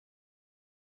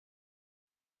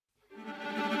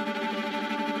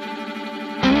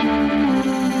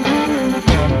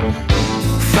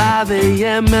5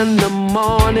 a.m. in the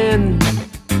morning,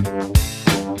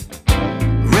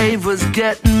 rave was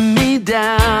getting me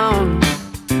down.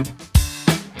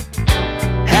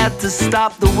 Had to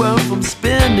stop the world from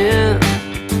spinning,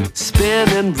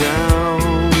 spinning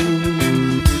round.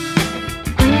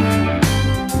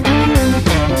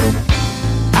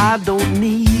 I don't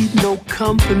need no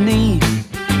company,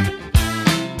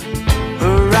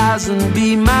 horizon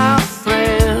be my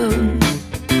friend.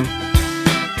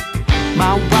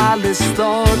 My wildest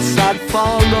thoughts I'd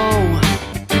follow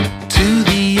to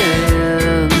the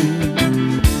end.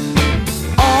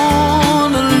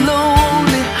 On a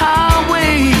lonely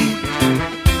highway,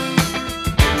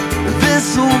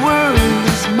 this world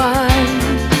is mine.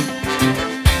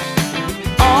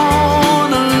 On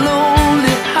a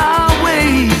lonely highway,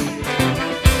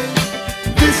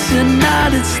 this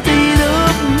United State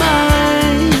of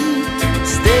mind,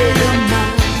 state of mind.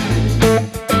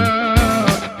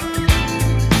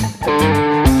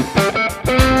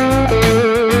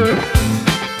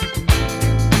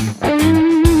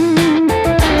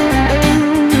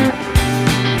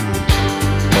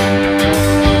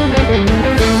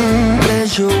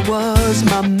 Was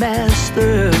my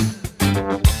master,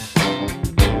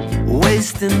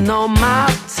 wasting all my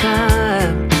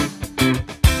time,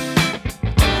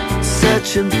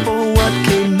 searching for what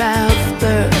came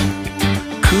after,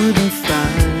 couldn't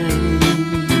find.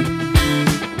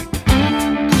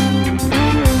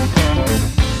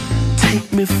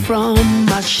 Take me from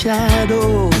my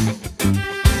shadow,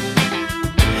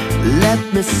 let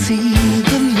me see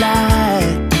the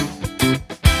light.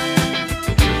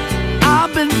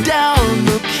 I've been down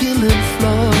the killing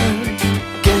floor,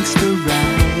 gangsta ride.